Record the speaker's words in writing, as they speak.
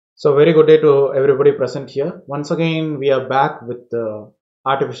So very good day to everybody present here. Once again, we are back with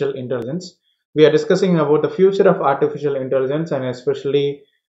artificial intelligence. We are discussing about the future of artificial intelligence and especially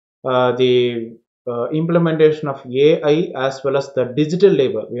the implementation of AI as well as the digital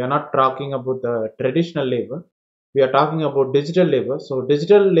labor. We are not talking about the traditional labor. We are talking about digital labor. So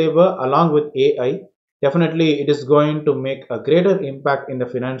digital labor along with AI, definitely it is going to make a greater impact in the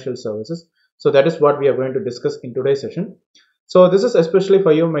financial services. So that is what we are going to discuss in today's session. So this is especially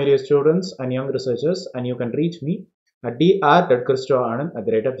for you, my dear students and young researchers, and you can reach me at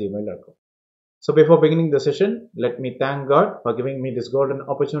dr.christoananth@gmail.com. So before beginning the session, let me thank God for giving me this golden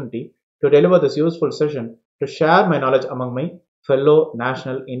opportunity to deliver this useful session to share my knowledge among my fellow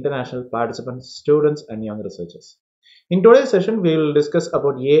national, international participants, students, and young researchers. In today's session, we will discuss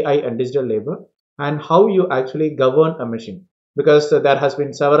about AI and digital labor and how you actually govern a machine, because there has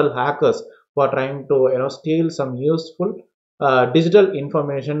been several hackers who are trying to steal some useful digital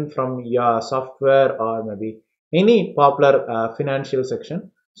information from your software or maybe any popular financial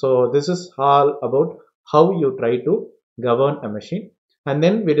section. So this is all about how you try to govern a machine. And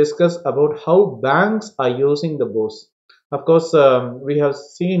then we discuss about how banks are using the bots. Of course, we have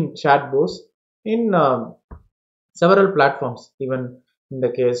seen chat bots in several platforms, even in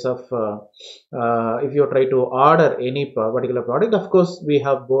the case of if you try to order any particular product. Of course we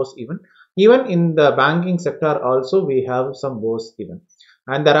have bots. Even in the banking sector also we have some bots even,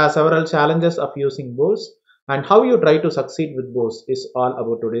 and there are several challenges of using bots, and how you try to succeed with bots is all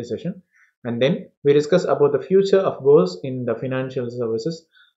about today's session. And then we discuss about the future of bots in the financial services,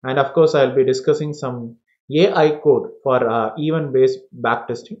 and of course I'll be discussing some AI code for event based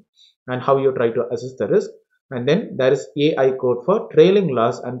backtesting and how you try to assess the risk. And then there is AI code for trailing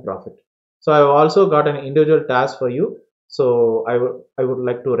loss and profit. So I've also got an individual task for you. So I would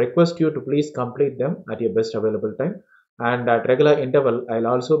like to request you to please complete them at your best available time. And at regular interval, I'll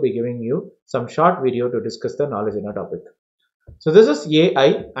also be giving you some short video to discuss the knowledge in a topic. So this is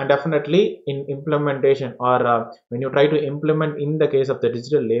AI, and definitely in implementation or when you try to implement in the case of the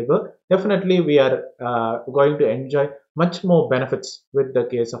digital labor, definitely we are going to enjoy much more benefits with the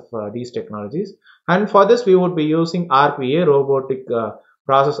case of these technologies. And for this we would be using RPA, robotic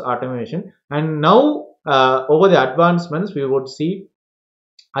process automation, and now over the advancements we would see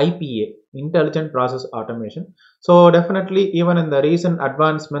IPA, intelligent process automation. So definitely even in the recent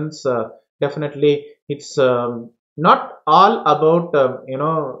advancements, definitely it's not all about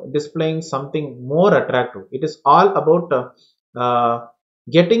displaying something more attractive. It is all about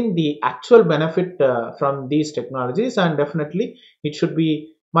getting the actual benefit from these technologies, and definitely it should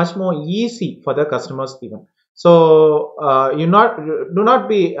be much more easy for the customers even. So do not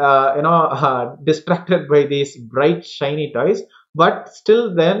be distracted by these bright shiny toys, but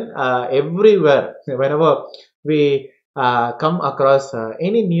still then everywhere whenever we come across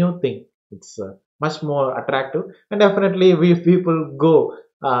any new thing, it's much more attractive, and definitely we people go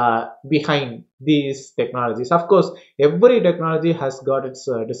behind these technologies. Of course every technology has got its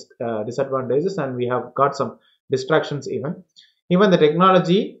disadvantages, and we have got some distractions. Even the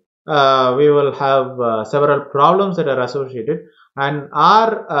technology, we will have several problems that are associated, and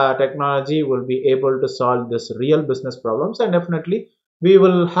our technology will be able to solve this real business problems, and definitely we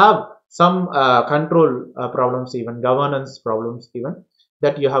will have some control problems, even governance problems even,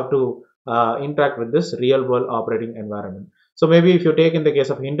 that you have to interact with this real world operating environment. So maybe if you take in the case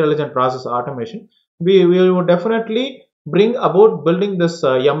of intelligent process automation, we would definitely bring about building this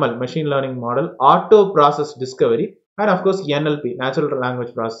ML, machine learning model, auto process discovery, and of course NLP, natural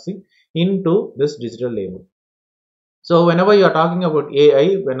language processing, into this digital labor. So whenever you are talking about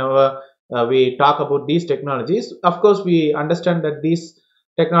AI, whenever we talk about these technologies, of course we understand that these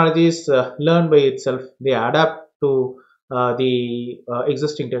technologies learn by itself. They adapt to the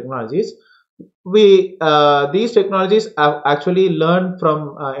existing technologies. We these technologies have actually learned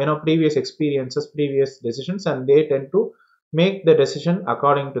from previous experiences, previous decisions, and they tend to make the decision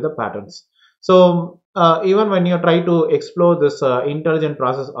according to the patterns. So even when you try to explore this intelligent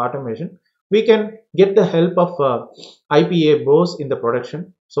process automation, we can get the help of IPA both in the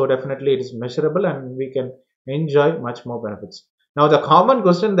production. So definitely it is measurable, and we can enjoy much more benefits. Now the common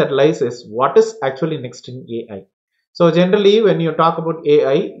question that lies is, what is actually next in AI? So generally when you talk about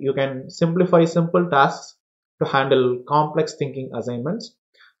AI, you can simplify simple tasks to handle complex thinking assignments.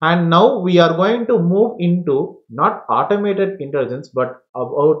 And now we are going to move into not automated intelligence, but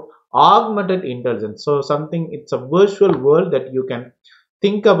about augmented intelligence. So something, it's a virtual world that you can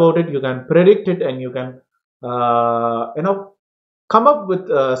think about it, you can predict it, and you can come up with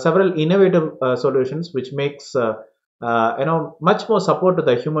several innovative solutions which makes much more support to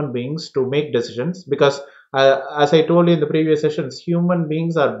the human beings to make decisions, because As I told you in the previous sessions, human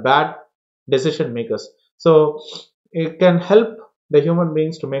beings are bad decision makers. So it can help the human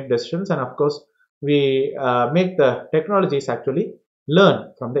beings to make decisions, and of course, we make the technologies actually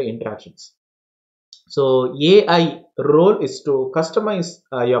learn from the interactions. So AI role is to customize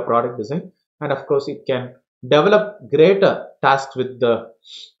your product design, and of course, it can develop greater tasks with the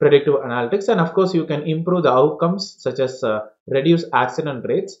predictive analytics, and of course, you can improve the outcomes such as reduce accident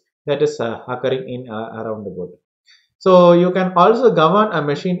rates that is occurring in around the world. So you can also govern a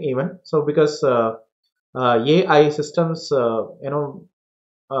machine even. So because AI systems,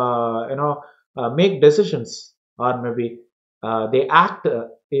 make decisions, or maybe they act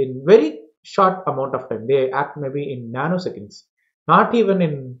in very short amount of time. They act maybe in nanoseconds, not even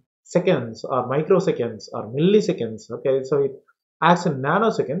in seconds or microseconds or milliseconds. Okay, so it acts in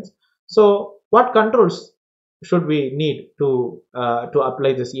nanoseconds. So what controls should we need to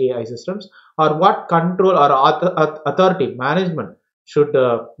apply this AI systems, or what control or authority management should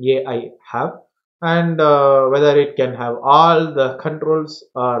AI have, and whether it can have all the controls,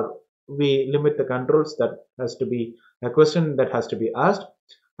 or we limit the controls, that has to be a question that has to be asked.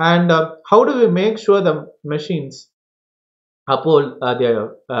 And how do we make sure the machines uphold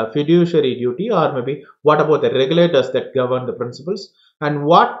their fiduciary duty, or maybe what about the regulators that govern the principles, and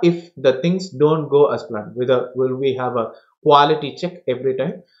what if the things don't go as planned, whether will we have a quality check every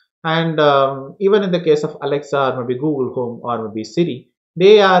time. And even in the case of Alexa, or maybe Google Home, or maybe Siri,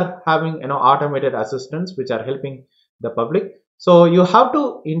 they are having automated assistants which are helping the public. So you have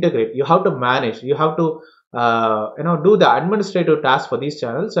to integrate, you have to manage, you have to do the administrative tasks for these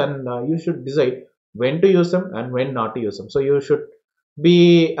channels, and you should decide when to use them and when not to use them. So you should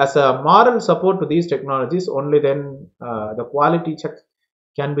be as a moral support to these technologies. Only then the quality check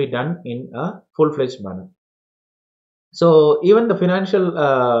can be done in a full-fledged manner. So even the financial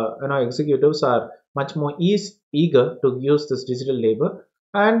executives are much more eager to use this digital labor.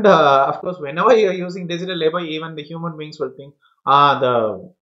 And of course, whenever you are using digital labor, even the human beings will think,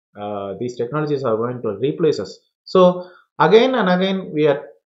 these technologies are going to replace us. So again and again, we are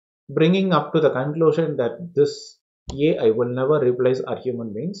bringing up to the conclusion that this AI will never replace our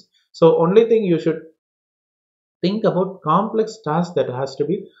human beings. So only thing you should think about complex tasks that has to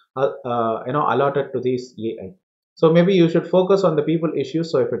be allotted to these AI. So maybe you should focus on the people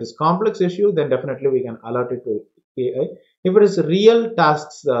issues. So if it is complex issue, then definitely we can allot it to AI. If it is real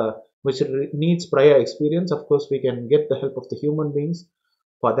tasks which needs prior experience, of course we can get the help of the human beings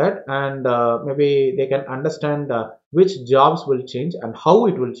for that, and maybe they can understand which jobs will change and how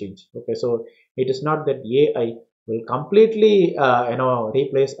it will change. Okay, so it is not that AI will completely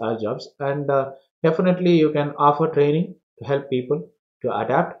replace our jobs, and definitely you can offer training to help people to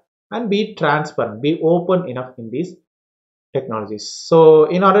adapt and be transparent, be open enough in these technologies. So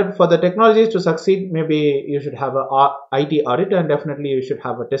in order for the technologies to succeed, maybe you should have a IT audit, and definitely you should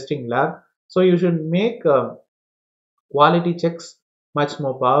have a testing lab. So you should make quality checks much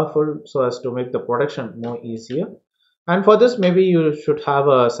more powerful, so as to make the production more easier. And for this, maybe you should have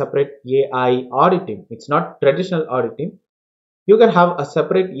a separate AI audit team. It's not traditional audit team. You can have a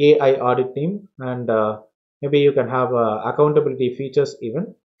separate AI audit team, and maybe you can have accountability features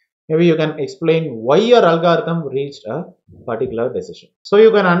even. Maybe you can explain why your algorithm reached a particular decision. So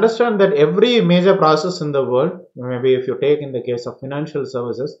you can understand that every major process in the world, maybe if you take in the case of financial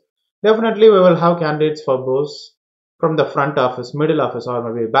services, definitely we will have candidates for both, from the front office, middle office,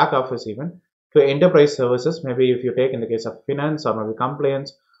 or maybe back office even, to enterprise services. Maybe if you take in the case of finance, or maybe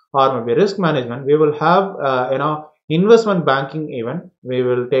compliance, or maybe risk management, we will have investment banking even. We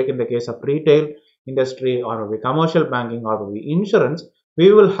will take in the case of retail industry, or maybe commercial banking, or maybe insurance.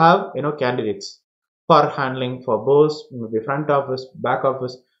 We will have candidates for handling for both, maybe front office, back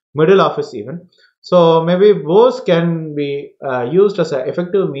office, middle office even. So maybe both can be used as an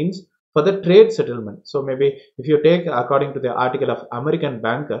effective means for the trade settlement. So maybe if you take according to the article of American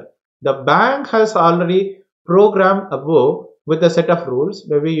Banker, the bank has already programmed a bow with a set of rules.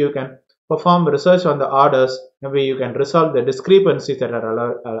 Maybe you can perform research on the orders, maybe you can resolve the discrepancies that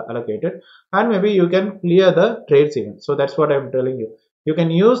are allocated, and maybe you can clear the trades even. So that's what I'm telling you. You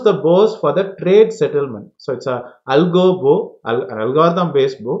can use the bows for the trade settlement. So it's a algo bow, an algorithm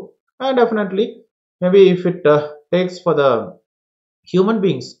based bow, and definitely maybe if it takes for the human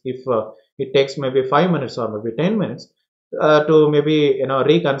beings, if it takes maybe 5 minutes or maybe 10 minutes to maybe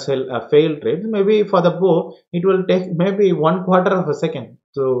reconcile a failed trade, maybe for the bow it will take maybe 1/4 of a second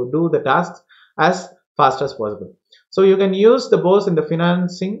to do the tasks as fast as possible. So you can use the bows in the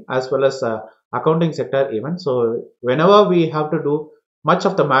financing as well as accounting sector even. So whenever we have to do much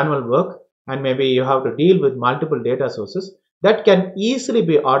of the manual work, and maybe you have to deal with multiple data sources, that can easily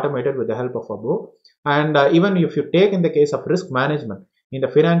be automated with the help of a Bo. And even if you take in the case of risk management in the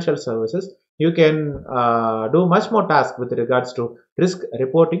financial services, you can do much more tasks with regards to risk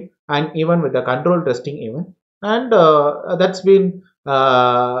reporting and even with the control testing even. And that's been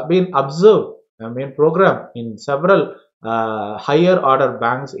observed, I mean, program in several higher order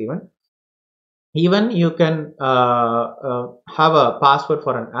banks even you can have a password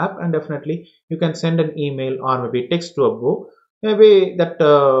for an app, and definitely you can send an email or maybe text to a Bo. Maybe that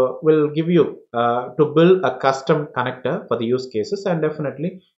will give you to build a custom connector for the use cases, and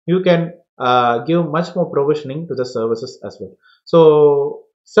definitely you can give much more provisioning to the services as well. So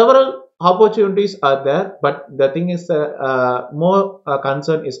several opportunities are there, but the thing is more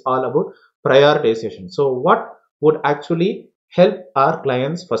concern is all about prioritization. So what would actually help our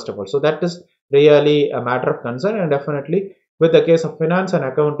clients first of all? So that is really a matter of concern, and definitely with the case of finance and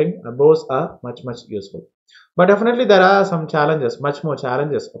accounting, both are much useful. But definitely there are some challenges, much more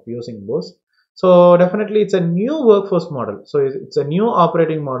challenges of using both. So definitely it's a new workforce model, so it's a new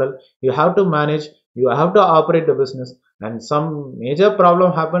operating model. You have to manage, you have to operate the business, and some major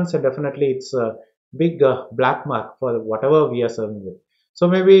problem happens, and definitely it's a big black mark for whatever we are serving with. So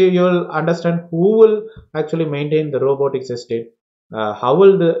maybe you'll understand who will actually maintain the robotics estate, how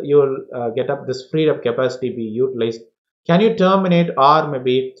will you'll get up this freed up capacity be utilized, can you terminate or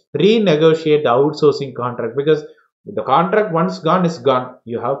maybe renegotiate the outsourcing contract, because the contract once gone is gone,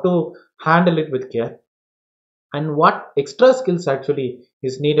 you have to handle it with care. And what extra skills actually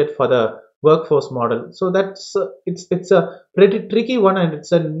is needed for the workforce model, so that's it's a pretty tricky one, and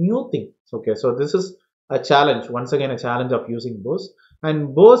it's a new thing. Okay, so this is a challenge, once again a challenge of using both.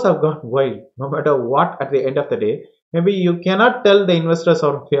 And both have gone wild no matter what. At the end of the day, maybe you cannot tell the investors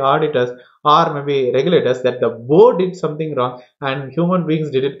or the auditors or maybe regulators that the board did something wrong and human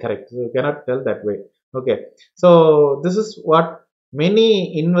beings did it correct, so you cannot tell that way. Okay, so this is what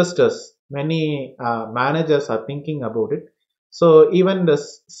many investors, many managers are thinking about it. So even the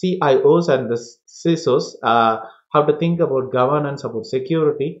CIOs and the CISOs have to think about governance, about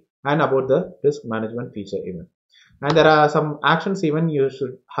security, and about the risk management feature even. And there are some actions even you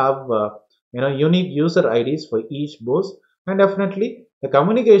should have unique user IDs for each boss, and definitely the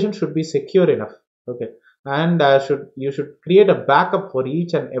communication should be secure enough. Okay, and should you should create a backup for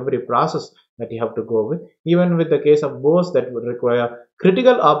each and every process that you have to go with. Even with the case of boss that would require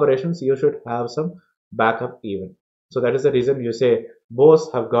critical operations, you should have some backup even. So that is the reason you say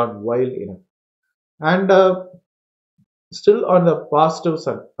boss have gone wild enough. And still on the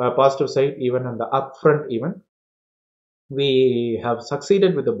positive side, even on the upfront even, we have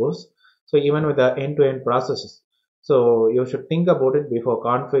succeeded with the boss. So even with the end-to-end processes, so you should think about it before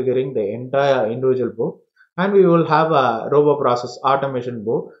configuring the entire individual bow. And we will have a robo process automation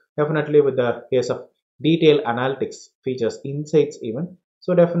bow, definitely with the case of detailed analytics features, insights even.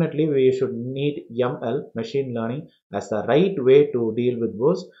 So definitely we should need ML, machine learning, as the right way to deal with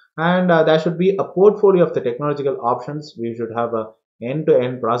bows. And there should be a portfolio of the technological options. We should have a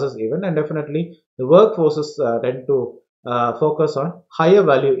end-to-end process even, and definitely the workforces tend to focus on higher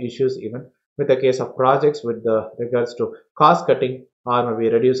value issues even, with the case of projects with the regards to cost cutting or maybe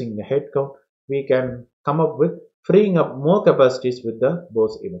reducing the headcount. We can come up with freeing up more capacities with the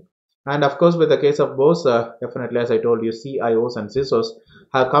both even. And of course with the case of both, definitely as I told you, CIOs and CISOs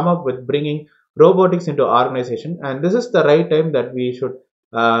have come up with bringing robotics into organization, and this is the right time that we should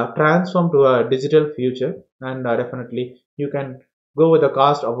transform to a digital future. And definitely you can go with the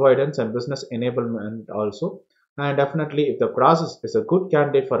cost avoidance and business enablement also. And definitely if the process is a good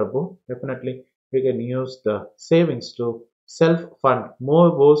candidate for a bow, definitely we can use the savings to self fund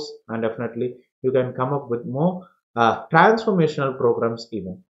more bows, and definitely you can come up with more transformational programs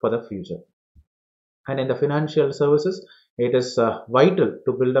even for the future. And in the financial services, it is vital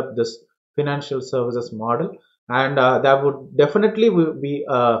to build up this financial services model. And there would definitely be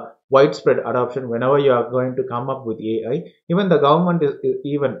a widespread adoption whenever you are going to come up with AI. Even the government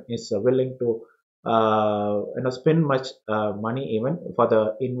is willing to spend much money even for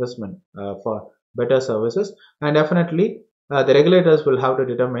the investment for better services. And definitely the regulators will have to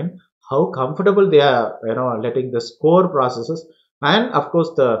determine how comfortable they are letting the core processes and of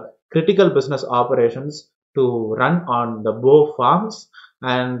course the critical business operations to run on the bow farms.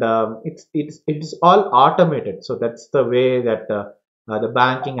 And it's all automated, so that's the way that the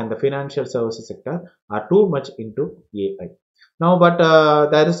banking and the financial services sector are too much into AI now. But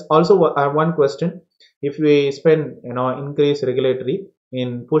there is also one question: if we spend increase regulatory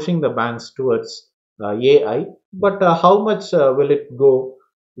in pushing the banks towards AI, but how much will it go?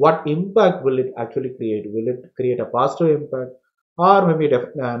 What impact will it actually create? Will it create a positive impact or maybe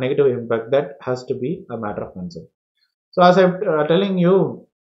negative impact? That has to be a matter of concern. So as I'm telling you,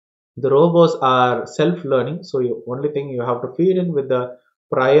 the robots are self-learning, so you only thing you have to feed in with the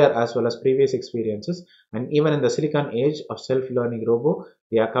prior as well as previous experiences. And even in the silicon age of self-learning robo,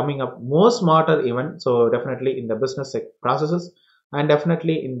 they are coming up more smarter even. So definitely in the business processes, and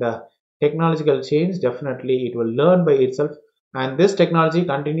definitely in the technological change, definitely it will learn by itself. And this technology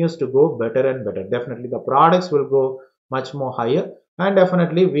continues to go better and better. Definitely the products will go much more higher, and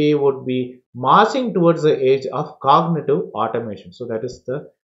definitely we would be marching towards the age of cognitive automation. So that is the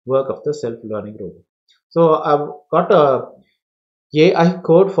work of the self-learning robot. So I've got a AI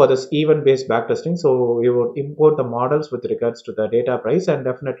code for this event-based backtesting. So we would import the models with regards to the data price, and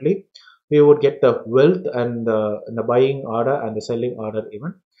definitely we would get the wealth and the buying order and the selling order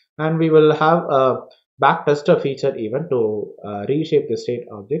even. And we will have a backtester feature even to reshape the state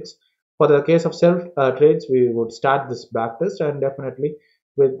objects. For the case of self trades, we would start this backtest, and definitely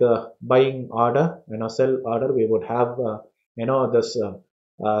with the buying order, sell order, we would have this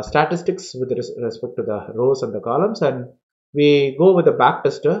statistics with respect to the rows and the columns, and we go with the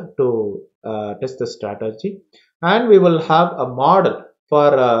backtester to test the strategy, and we will have a model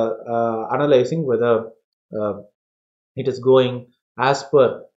for analyzing whether uh, it is going as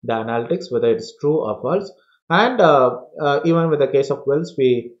per the analytics, whether it is true or false. And even with the case of wells,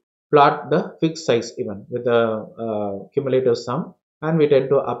 we plot the fixed size even with the cumulative sum, and we tend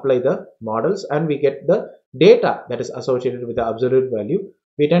to apply the models, and we get the data that is associated with the absolute value.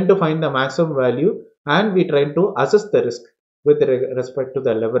 We tend to find the maximum value, and we try to assess the risk with respect to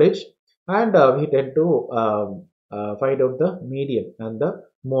the leverage, and we tend to find out the median and the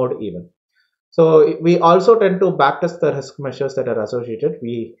mode even. So we also tend to backtest the risk measures that are associated.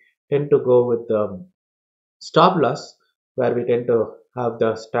 We tend to go with the stop loss, where we tend to have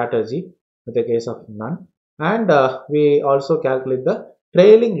the strategy with the case of none, and we also calculate the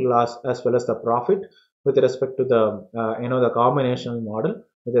trailing loss as well as the profit with respect to the the combinational model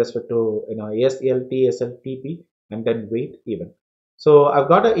with respect to SL, TSL, TP, and then weight even. So I've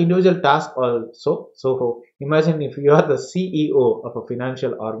got an individual task also. So imagine if you are the CEO of a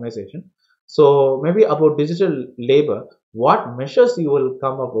financial organization. So maybe about digital labor, what measures you will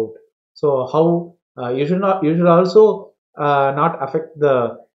come about. So how you should also not affect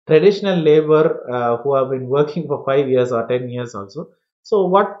the traditional labor who have been working for 5 years or 10 years also. So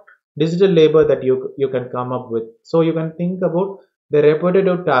what digital labor that you can come up with. So you can think about the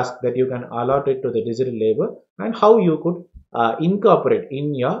repetitive task that you can allot it to the digital labor, and how you could incorporate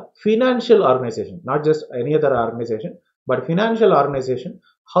in your financial organization, not just any other organization, but financial organization,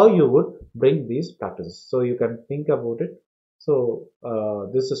 how you would bring these practices. So you can think about it. So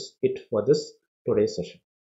this is it for this today's session.